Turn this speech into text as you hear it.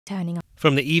turning up.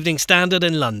 From the Evening Standard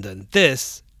in London,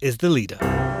 this is The Leader.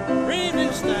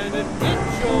 Evening Standard,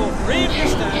 it's your Evening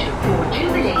Standard.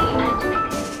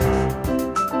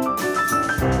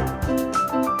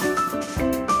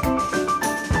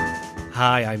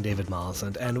 Hi, I'm David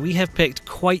Marsland, and we have picked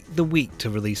quite the week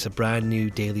to release a brand new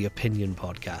daily opinion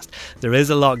podcast. There is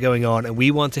a lot going on, and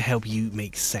we want to help you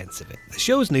make sense of it. The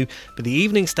show's new, but the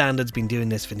Evening Standard's been doing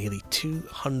this for nearly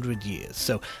 200 years.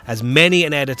 So, as many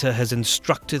an editor has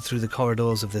instructed through the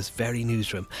corridors of this very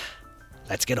newsroom,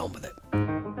 let's get on with it.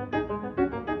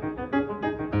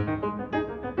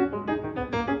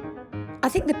 I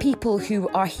think the people who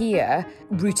are here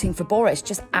rooting for Boris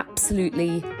just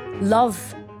absolutely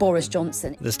love Boris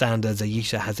Johnson. The Standard's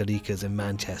Ayesha Hazarika is in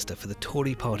Manchester for the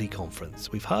Tory party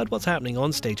conference. We've heard what's happening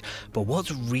on stage, but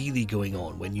what's really going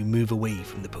on when you move away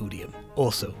from the podium?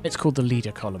 Also, it's called the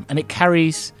Leader column, and it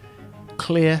carries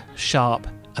clear, sharp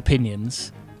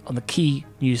opinions on the key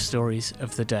news stories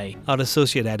of the day. Our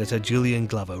associate editor, Julian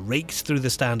Glover, rakes through the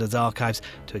Standard's archives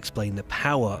to explain the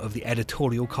power of the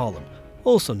editorial column,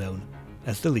 also known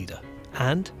as the Leader.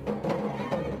 And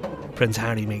Prince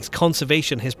Harry makes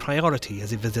conservation his priority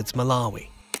as he visits Malawi.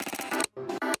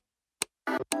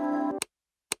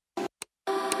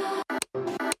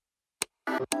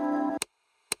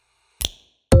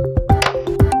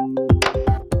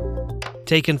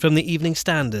 Taken from the Evening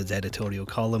Standard's editorial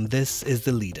column, this is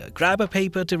The Leader. Grab a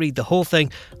paper to read the whole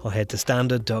thing or head to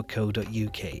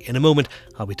standard.co.uk. In a moment,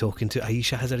 I'll be talking to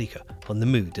Ayesha Hazarika on the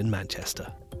mood in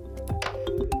Manchester.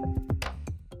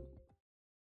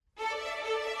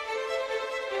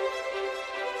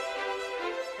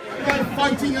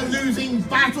 Fighting a losing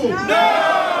battle?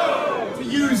 No! To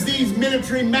use these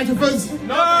military metaphors?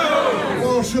 No!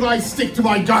 Or should I stick to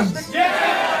my guns?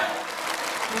 Yeah!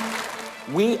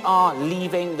 We are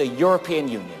leaving the European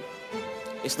Union.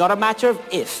 It's not a matter of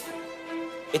if,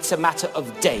 it's a matter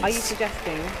of days. Are you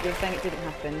suggesting, you're saying it didn't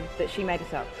happen, that she made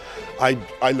it up? I'm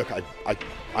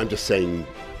just saying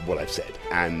what I've said.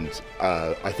 And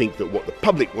I think that what the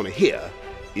public want to hear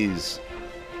is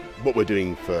what we're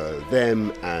doing for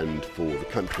them and for the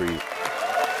country.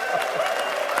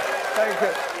 Thank you.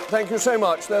 Thank you so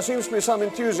much. There seems to be some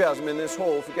enthusiasm in this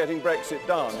hall for getting Brexit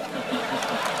done.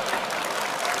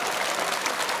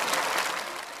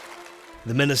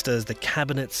 The ministers, the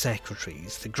cabinet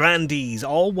secretaries, the grandees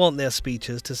all want their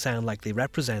speeches to sound like they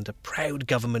represent a proud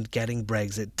government getting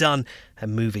Brexit done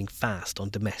and moving fast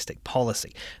on domestic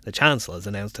policy. The Chancellor has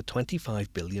announced a £25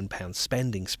 billion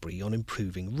spending spree on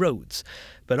improving roads.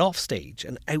 But offstage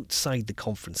and outside the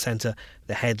conference centre,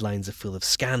 the headlines are full of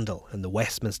scandal and the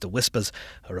Westminster whispers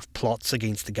are of plots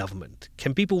against the government.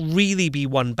 Can people really be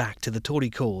won back to the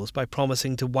Tory cause by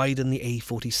promising to widen the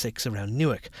A46 around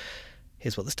Newark?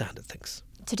 Here's what the Standard thinks.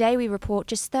 Today we report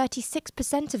just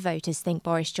 36% of voters think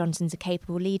Boris Johnson's a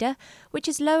capable leader, which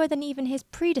is lower than even his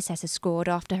predecessor scored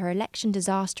after her election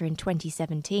disaster in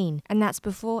 2017. And that's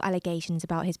before allegations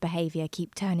about his behaviour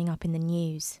keep turning up in the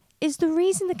news. Is the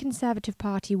reason the Conservative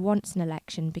Party wants an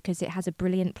election because it has a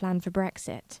brilliant plan for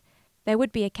Brexit? There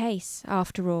would be a case,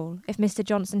 after all, if Mr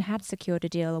Johnson had secured a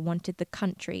deal and wanted the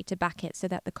country to back it so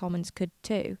that the Commons could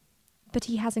too. But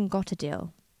he hasn't got a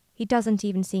deal. He doesn't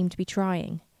even seem to be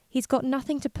trying. He's got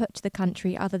nothing to put to the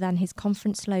country other than his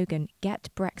conference slogan,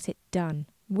 "Get Brexit Done,"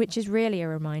 which is really a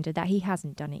reminder that he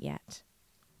hasn't done it yet.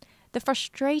 The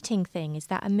frustrating thing is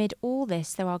that amid all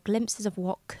this, there are glimpses of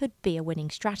what could be a winning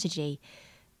strategy.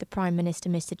 The Prime Minister,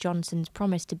 Mr Johnson's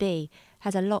promised to be,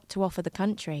 has a lot to offer the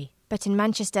country. But in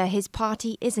Manchester, his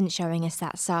party isn't showing us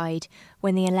that side.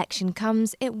 When the election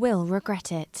comes, it will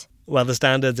regret it. Well, the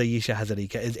Standard's Ayesha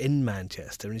Hazarika is in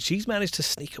Manchester and she's managed to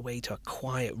sneak away to a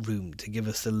quiet room to give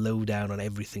us the lowdown on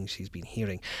everything she's been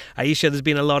hearing. Ayesha, there's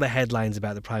been a lot of headlines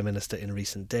about the Prime Minister in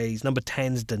recent days. Number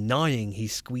 10's denying he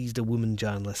squeezed a woman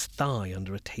journalist's thigh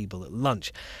under a table at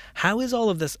lunch. How is all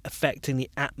of this affecting the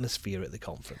atmosphere at the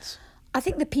conference? I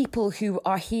think the people who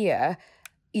are here,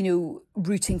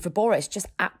 rooting for Boris just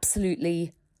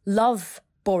absolutely love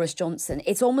Boris Johnson.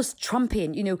 It's almost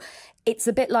Trumpian, it's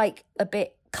a bit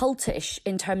cultish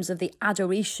in terms of the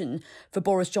adoration for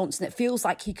Boris Johnson. It feels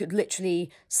like he could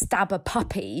literally stab a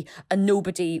puppy and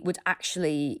nobody would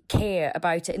actually care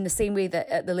about it, in the same way that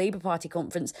at the Labour Party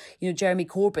conference, Jeremy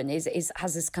Corbyn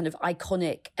has this kind of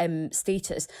iconic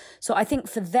status. So I think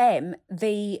for them,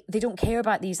 they don't care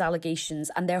about these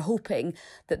allegations, and they're hoping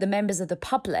that the members of the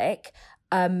public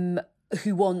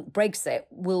who want Brexit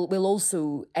will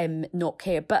also not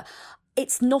care. But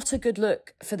it's not a good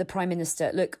look for the Prime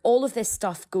Minister. Look, all of this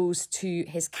stuff goes to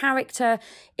his character.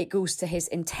 It goes to his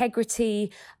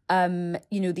integrity.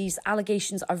 These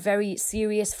allegations are very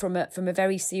serious from a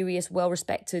very serious,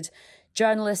 well-respected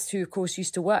journalist who, of course,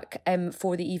 used to work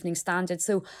for the Evening Standard.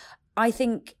 So I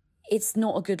think it's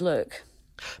not a good look.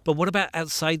 But what about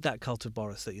outside that cult of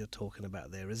Boris that you're talking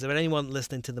about there? Is there anyone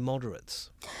listening to the moderates?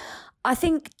 I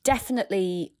think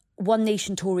definitely One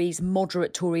Nation Tories,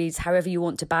 moderate Tories, however you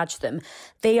want to badge them,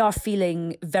 they are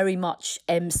feeling very much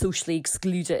socially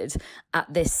excluded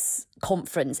at this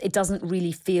conference. It doesn't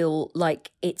really feel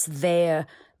like it's their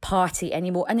party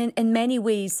anymore. And in many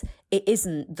ways, it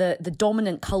isn't. The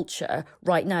dominant culture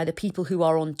right now, the people who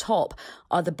are on top,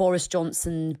 are the Boris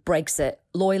Johnson Brexit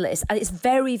loyalists. And it's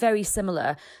very, very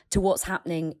similar to what's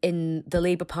happening in the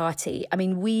Labour Party. I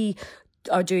mean, we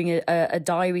are doing a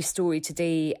diary story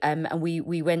today, and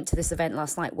we went to this event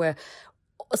last night where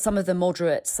some of the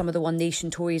moderates, some of the One Nation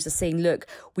Tories are saying, look,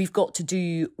 we've got to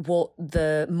do what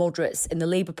the moderates in the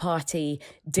Labour Party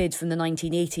did from the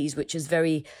 1980s, which is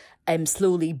very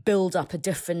slowly build up a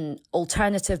different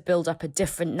alternative, build up a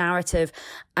different narrative,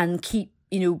 and keep,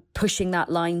 pushing that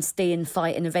line, stay and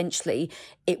fight, and eventually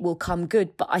it will come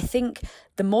good. But I think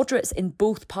the moderates in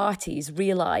both parties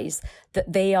realise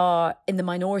that they are in the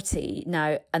minority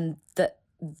now, and that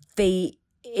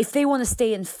if they want to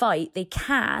stay and fight, they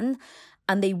can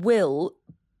and they will,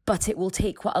 but it will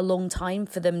take quite a long time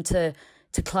for them to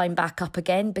climb back up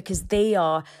again, because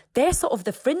they're sort of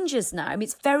the fringes now. I mean,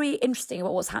 it's very interesting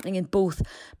about what's happening in both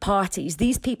parties.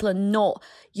 These people are not,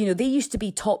 they used to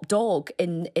be top dog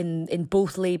in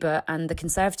both Labour and the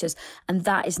Conservatives, and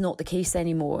that is not the case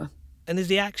anymore. And is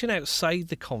the action outside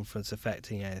the conference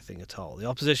affecting anything at all? The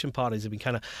opposition parties have been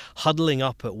kind of huddling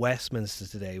up at Westminster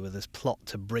today with this plot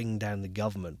to bring down the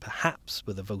government, perhaps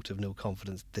with a vote of no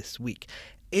confidence this week.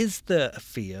 Is there a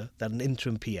fear that an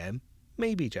interim PM,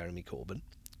 maybe Jeremy Corbyn,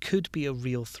 could be a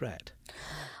real threat?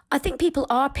 I think people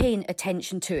are paying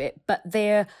attention to it, but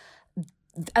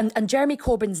and Jeremy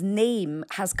Corbyn's name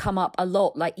has come up a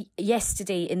lot, like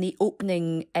yesterday in the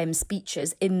opening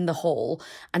speeches in the hall,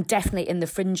 and definitely in the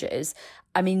fringes.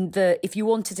 I mean, if you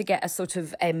wanted to get a sort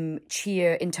of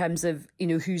cheer in terms of,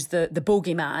 who's the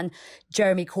bogeyman,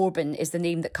 Jeremy Corbyn is the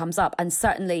name that comes up. And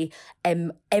certainly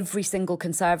every single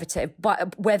Conservative,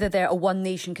 but whether they're a One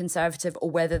Nation Conservative or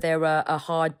whether they're a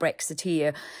hard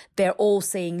Brexiteer, they're all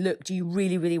saying, look, do you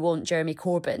really, really want Jeremy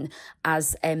Corbyn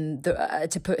as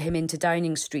to put him into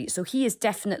Downing Street? So he is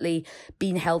definitely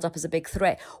being held up as a big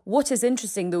threat. What is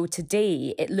interesting, though,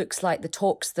 today, it looks like the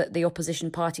talks that the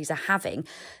opposition parties are having,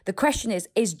 the question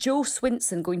is Jo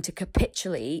Swinson going to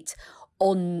capitulate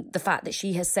on the fact that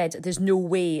she has said there's no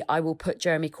way I will put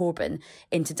Jeremy Corbyn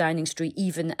into Downing Street,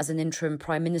 even as an interim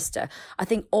Prime Minister? I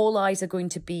think all eyes are going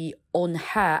to be on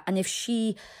her. And if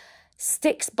she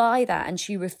sticks by that and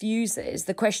she refuses,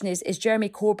 the question is Jeremy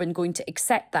Corbyn going to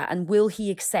accept that? And will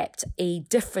he accept a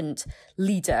different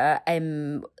leader,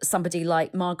 somebody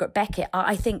like Margaret Beckett?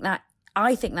 I think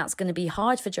that's going to be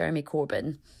hard for Jeremy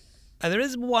Corbyn. And there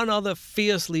is one other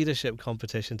fierce leadership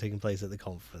competition taking place at the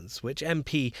conference. Which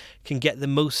MP can get the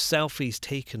most selfies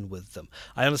taken with them?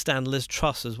 I understand Liz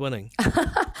Truss is winning.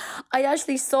 I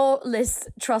actually saw Liz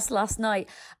Truss last night,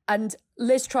 and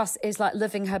Liz Truss is like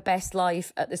living her best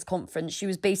life at this conference. She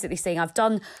was basically saying, I've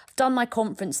done my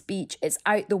conference speech, it's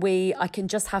out the way, I can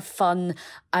just have fun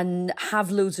and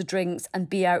have loads of drinks and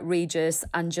be outrageous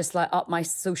and just like up my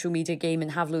social media game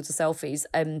and have loads of selfies.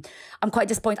 I'm quite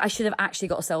disappointed. I should have actually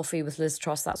got a selfie with Liz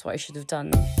Truss. That's what I should have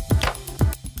done.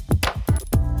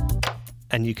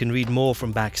 And you can read more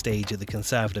from backstage at the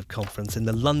Conservative conference in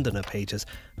the Londoner pages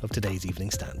of today's Evening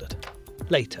Standard.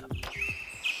 Later.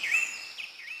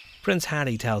 Prince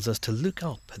Harry tells us to look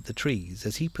up at the trees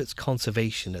as he puts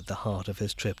conservation at the heart of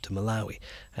his trip to Malawi.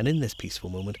 And in this peaceful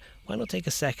moment, why not take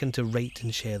a second to rate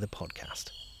and share the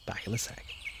podcast? Back in a sec.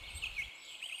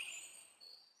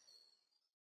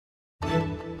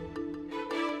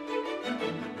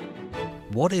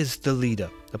 What is the leader?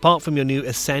 Apart from your new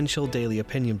essential daily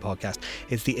opinion podcast,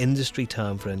 it's the industry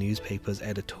term for a newspaper's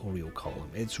editorial column.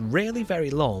 It's rarely very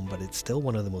long, but it's still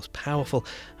one of the most powerful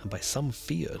and by some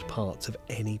feared parts of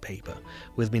any paper.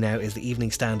 With me now is the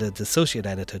Evening Standard's associate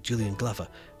editor, Julian Glover,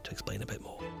 to explain a bit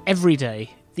more. Every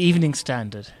day, the Evening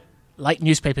Standard, like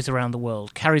newspapers around the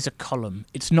world, carries a column.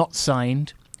 It's not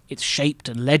signed, it's shaped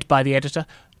and led by the editor,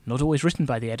 not always written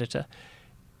by the editor,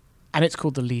 and it's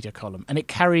called the leader column. And it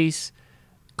carries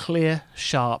clear,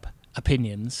 sharp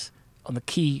opinions on the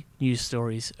key news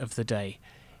stories of the day.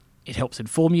 It helps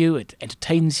inform you, it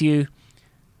entertains you.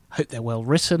 I hope they're well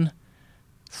written,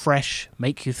 fresh,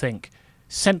 make you think.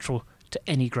 Central to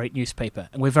any great newspaper,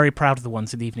 and we're very proud of the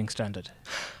ones in the Evening Standard.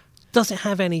 Does it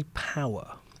have any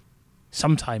power?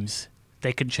 Sometimes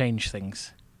they can change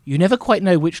things. You never quite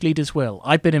know which leaders will.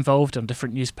 I've been involved on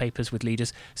different newspapers with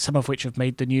leaders, some of which have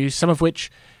made the news, some of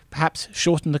which perhaps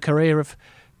shorten the career of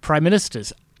prime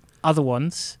ministers. Other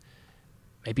ones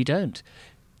maybe don't.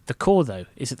 The core, though,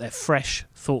 is that they're fresh,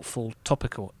 thoughtful,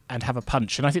 topical, and have a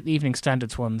punch. And I think the Evening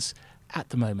Standard's ones, at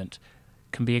the moment,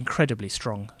 can be incredibly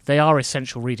strong. They are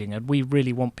essential reading, and we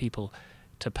really want people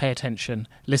to pay attention,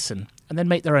 listen, and then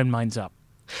make their own minds up.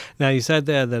 Now, you said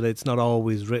there that it's not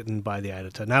always written by the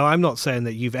editor. Now, I'm not saying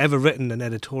that you've ever written an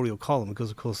editorial column, because,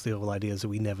 of course, the whole idea is that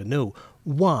we never know.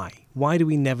 Why? Why do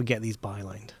we never get these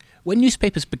bylined? When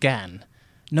newspapers began,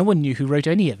 no one knew who wrote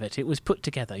any of it. It was put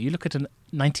together. You look at a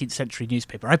 19th century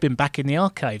newspaper. I've been back in the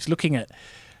archives looking at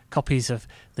copies of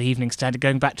the Evening Standard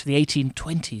going back to the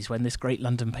 1820s when this great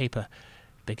London paper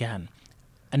began.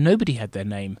 And nobody had their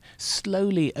name.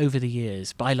 Slowly over the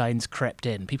years, bylines crept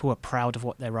in. People were proud of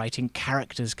what they're writing.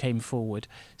 Characters came forward.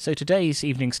 So today's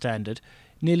Evening Standard,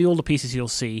 nearly all the pieces you'll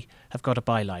see have got a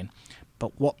byline.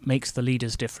 But what makes the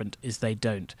leaders different is they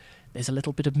don't. There's a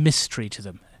little bit of mystery to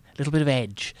them, a little bit of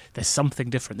edge. There's something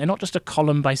different. They're not just a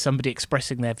column by somebody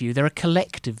expressing their view. They're a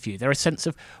collective view. They're a sense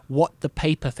of what the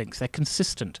paper thinks. They're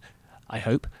consistent, I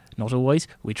hope. Not always.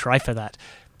 We try for that.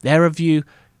 They're a view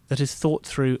that is thought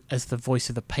through as the voice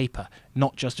of the paper,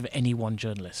 not just of any one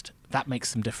journalist. That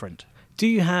makes them different. Do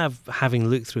you have, having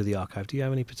looked through the archive, do you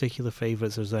have any particular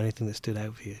favourites, or is there anything that stood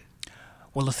out for you?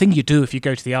 Well, the thing you do if you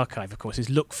go to the archive, of course, is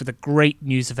look for the great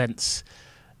news events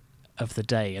of the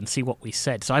day and see what we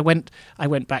said. So I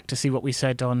went back to see what we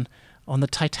said on the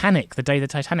Titanic, the day the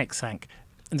Titanic sank.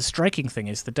 And the striking thing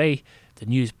is the day the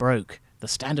news broke, the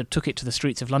Standard took it to the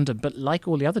streets of London, but like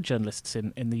all the other journalists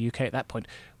in the UK at that point,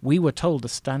 we were told, the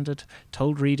Standard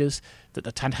told readers that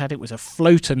the Titanic was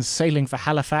afloat and sailing for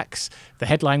Halifax. The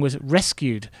headline was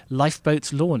 "Rescued,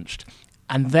 Lifeboats Launched."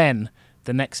 And then,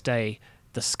 the next day,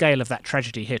 the scale of that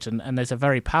tragedy hit, and there's a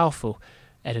very powerful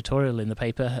editorial in the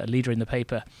paper, a leader in the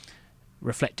paper,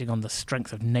 reflecting on the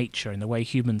strength of nature and the way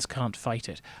humans can't fight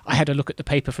it. I had a look at the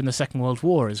paper from the Second World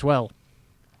War as well.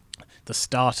 The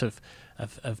start of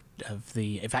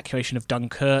the evacuation of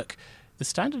Dunkirk. The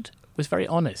Standard was very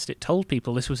honest. It told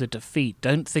people this was a defeat.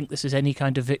 Don't think this is any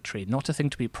kind of victory. Not a thing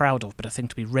to be proud of, but a thing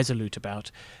to be resolute about.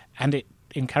 And it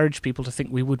encouraged people to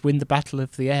think we would win the Battle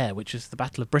of the Air, which is the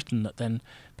Battle of Britain that then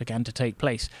began to take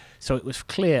place. So it was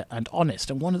clear and honest.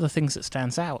 And one of the things that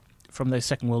stands out from those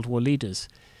Second World War leaders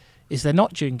is they're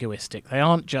not jingoistic. They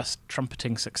aren't just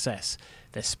trumpeting success.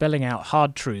 They're spelling out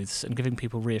hard truths and giving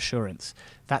people reassurance.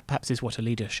 That perhaps is what a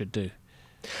leader should do.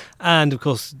 And, of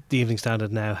course, the Evening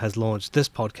Standard now has launched this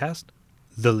podcast,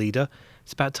 The Leader.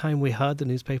 It's about time we heard the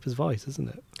newspaper's voice, isn't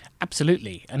it?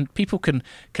 Absolutely. And people can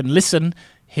listen,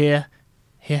 hear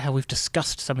how we've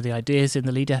discussed some of the ideas in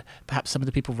The Leader, perhaps some of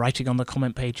the people writing on the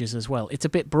comment pages as well. It's a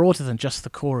bit broader than just the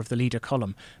core of the Leader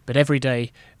column. But every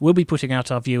day we'll be putting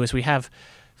out our view, as we have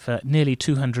for nearly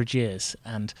 200 years.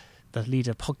 And the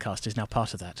Leader podcast is now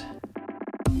part of that.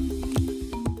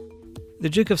 The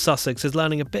Duke of Sussex is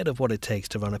learning a bit of what it takes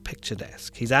to run a picture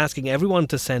desk. He's asking everyone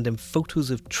to send him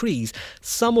photos of trees,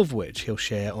 some of which he'll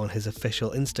share on his official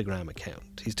Instagram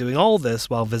account. He's doing all this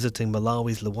while visiting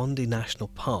Malawi's Luwande National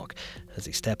Park as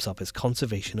he steps up his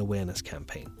conservation awareness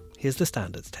campaign. Here's the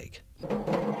Standard's take.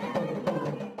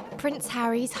 Prince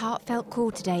Harry's heartfelt call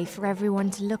today for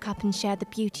everyone to look up and share the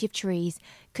beauty of trees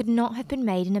could not have been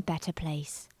made in a better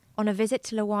place. On a visit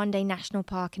to Luwande National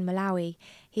Park in Malawi,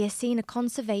 he has seen a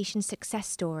conservation success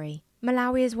story.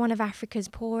 Malawi is one of Africa's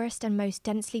poorest and most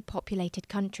densely populated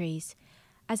countries,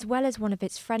 as well as one of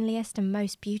its friendliest and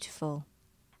most beautiful.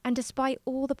 And despite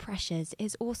all the pressures, it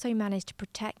has also managed to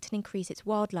protect and increase its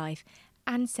wildlife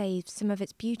and save some of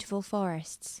its beautiful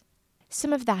forests.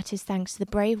 Some of that is thanks to the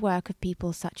brave work of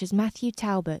people such as Matthew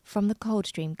Talbot from the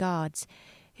Coldstream Guards,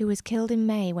 who was killed in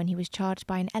May when he was charged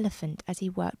by an elephant as he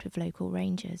worked with local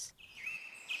rangers.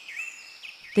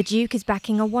 The Duke is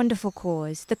backing a wonderful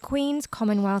cause, the Queen's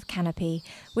Commonwealth Canopy,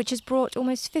 which has brought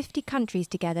almost 50 countries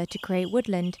together to create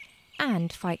woodland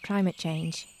and fight climate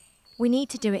change. We need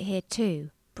to do it here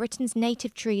too. Britain's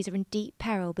native trees are in deep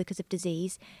peril because of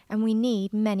disease, and we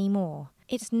need many more.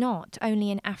 It's not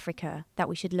only in Africa that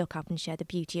we should look up and share the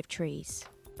beauty of trees.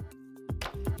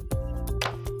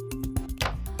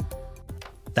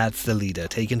 That's The Leader,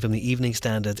 taken from the Evening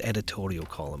Standard's editorial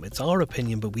column. It's our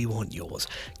opinion, but we want yours.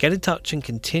 Get in touch and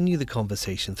continue the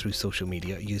conversation through social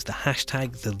media. Use the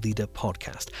hashtag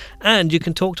 #TheLeaderPodcast. And you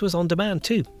can talk to us on demand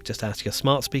too. Just ask your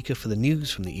smart speaker for the news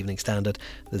from the Evening Standard.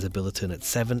 There's a bulletin at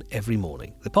 7 every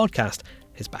morning. The podcast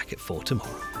is back at 4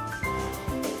 tomorrow.